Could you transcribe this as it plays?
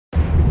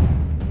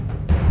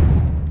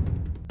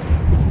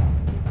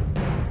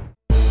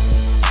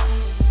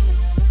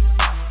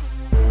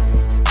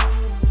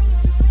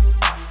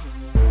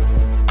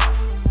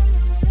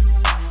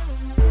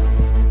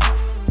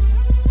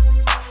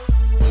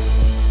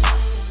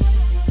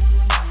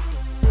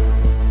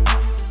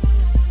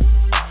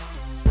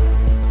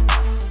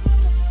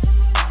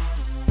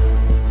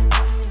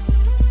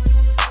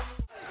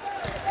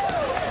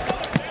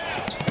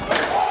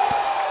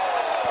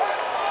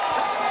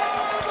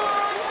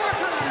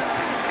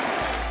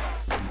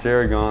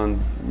Jared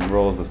gone,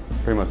 role is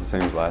pretty much the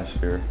same as last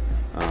year.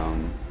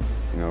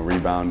 You know,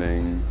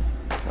 rebounding,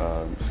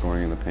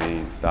 scoring in the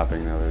paint,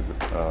 stopping the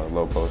other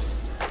low post.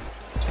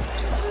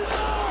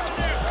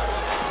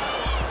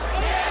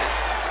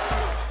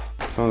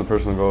 Some of the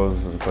personal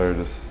goals as a player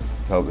just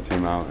to help the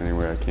team out any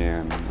way I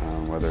can,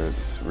 whether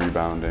it's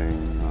rebounding,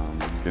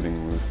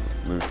 getting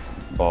loose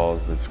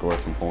balls that score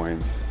some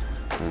points,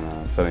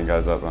 and setting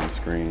guys up on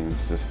screens,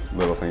 just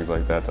little things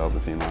like that to help the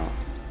team out.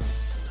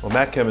 Well,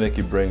 Matt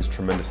Kamieniecki brings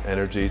tremendous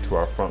energy to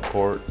our front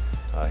court.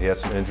 He had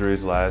some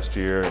injuries last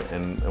year,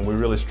 and we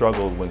really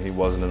struggled when he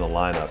wasn't in the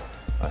lineup.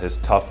 His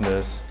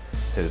toughness,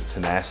 his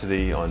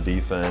tenacity on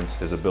defense,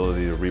 his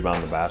ability to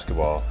rebound the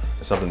basketball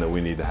is something that we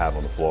need to have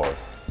on the floor.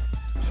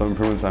 Some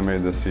improvements I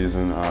made this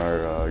season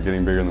are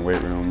getting bigger in the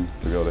weight room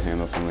to be able to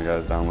handle some of the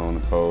guys down low in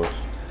the post,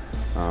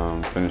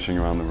 finishing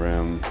around the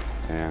rim,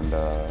 and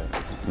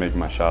making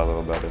my shot a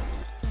little better.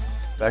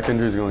 Back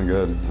injury is going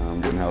good. I'm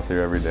getting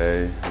healthier every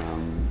day,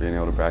 being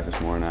able to practice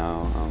more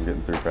now,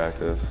 getting through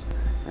practice,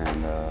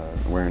 and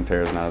wear and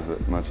tear is not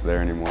as much there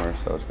anymore,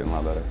 so it's getting a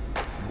lot better.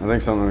 I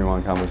think something we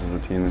want to accomplish as a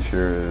team this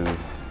year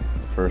is,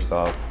 first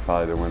off,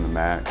 probably to win the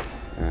MAC,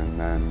 and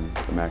then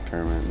the MAC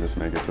tournament, and just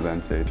make it to the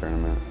NCAA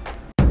tournament.